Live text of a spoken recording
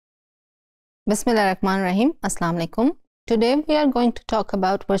Bismillahirrahmanirrahim. Assalamu alaikum. Today we are going to talk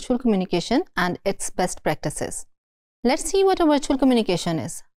about virtual communication and its best practices. Let's see what a virtual communication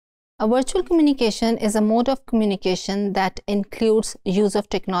is. A virtual communication is a mode of communication that includes use of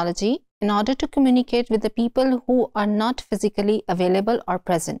technology in order to communicate with the people who are not physically available or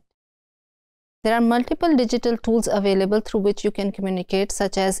present. There are multiple digital tools available through which you can communicate,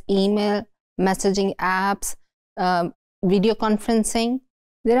 such as email, messaging apps, video conferencing.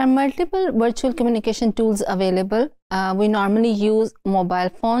 There are multiple virtual communication tools available. We normally use mobile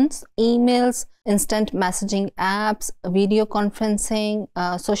phones, emails, instant messaging apps, video conferencing,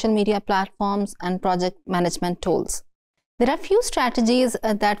 social media platforms, and project management tools. There are few strategies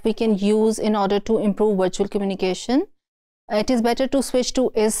that we can use in order to improve virtual communication. It is better to switch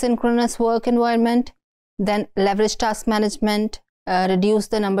to asynchronous work environment, then leverage task management, reduce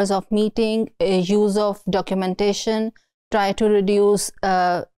the numbers of meetings, use of documentation, try to reduce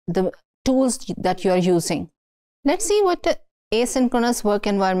the tools that you are using. Let's see what the asynchronous work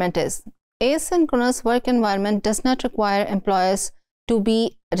environment is. Asynchronous work environment does not require employees to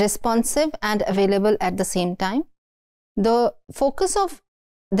be responsive and available at the same time. The focus of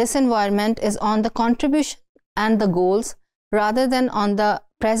this environment is on the contribution and the goals rather than on the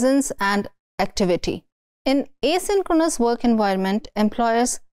presence and activity. In asynchronous work environment,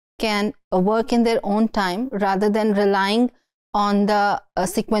 employers can work in their own time rather than relying on the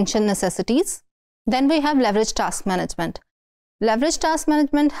sequential necessities. Then we have leverage task management. Leverage task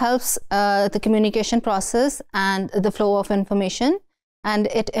management helps the communication process and the flow of information, and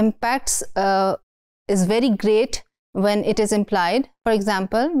it impacts is very great when it is implied. For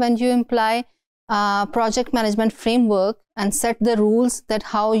example, when you imply project management framework and set the rules that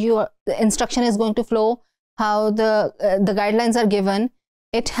how the instruction is going to flow, how the guidelines are given,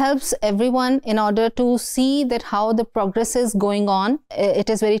 it helps everyone in order to see that how the progress is going on. It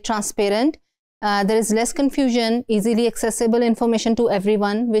is very transparent. There is less confusion, easily accessible information to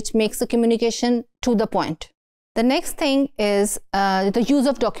everyone, which makes the communication to the point. The next thing is the use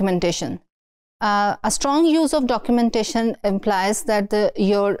of documentation. A strong use of documentation implies that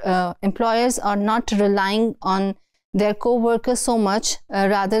your employers are not relying on their co-workers so much,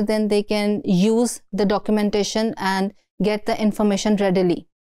 rather than they can use the documentation and get the information readily.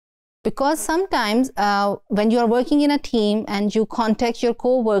 Because sometimes when you are working in a team and you contact your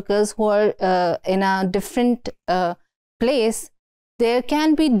co-workers who are in a different place, there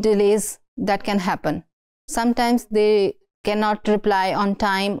can be delays that can happen. Sometimes they cannot reply on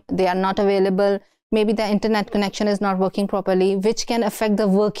time, they are not available, maybe the internet connection is not working properly, which can affect the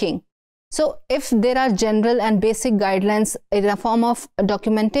working. So if there are general and basic guidelines in a form of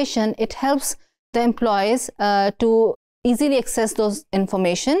documentation, it helps the employees to easily access those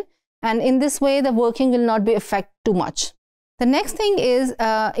information, and in this way the working will not be affected too much. The next thing is,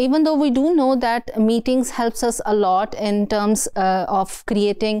 even though we do know that meetings helps us a lot in terms of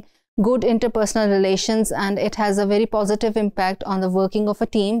creating good interpersonal relations, and it has a very positive impact on the working of a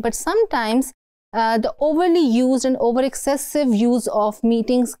team, but sometimes the overly used and over excessive use of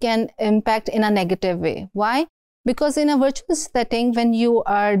meetings can impact in a negative way. Why? Because in a virtual setting, when you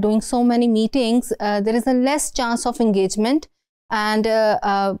are doing so many meetings, there is a less chance of engagement, and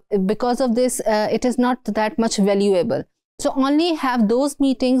because of this, it is not that much valuable. So only have those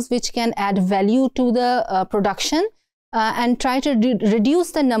meetings which can add value to the production, and try to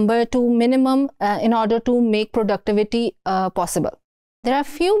reduce the number to minimum in order to make productivity possible. There are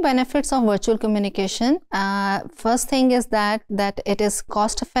few benefits of virtual communication. First thing is that it is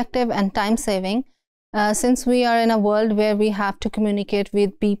cost effective and time saving. Since we are in a world where we have to communicate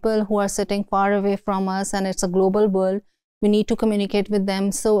with people who are sitting far away from us, and it's a global world, we need to communicate with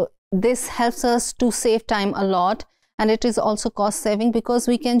them. So this helps us to save time a lot, and it is also cost saving because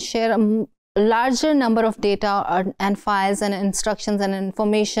we can share a larger number of data and files and instructions and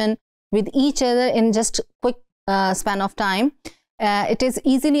information with each other in just quick span of time. It is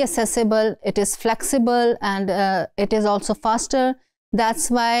easily accessible, it is flexible, and it is also faster.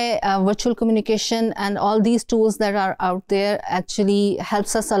 That's why virtual communication and all these tools that are out there actually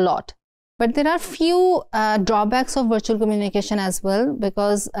helps us a lot. But there are few drawbacks of virtual communication as well,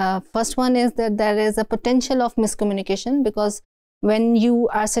 because first one is that there is a potential of miscommunication, because when you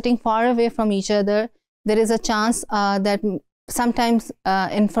are sitting far away from each other, there is a chance that sometimes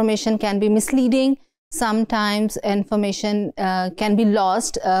information can be misleading. Sometimes information can be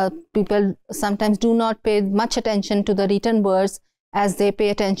lost. People sometimes do not pay much attention to the written words as they pay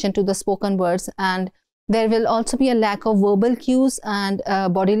attention to the spoken words, and there will also be a lack of verbal cues and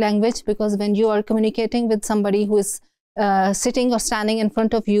body language, because when you are communicating with somebody who is sitting or standing in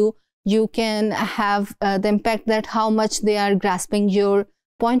front of you, you can have the impact that how much they are grasping your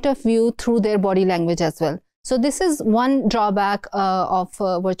point of view through their body language as well. So this is one drawback of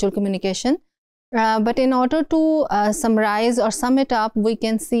virtual communication. But in order to summarize or sum it up, we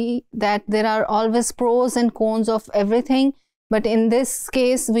can see that there are always pros and cons of everything. But in this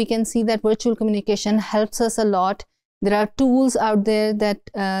case, we can see that virtual communication helps us a lot. There are tools out there that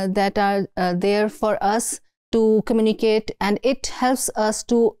are there for us to communicate, and it helps us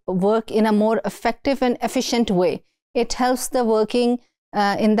to work in a more effective and efficient way. It helps the working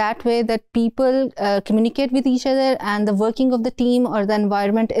in that way that people communicate with each other, and the working of the team or the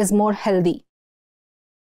environment is more healthy.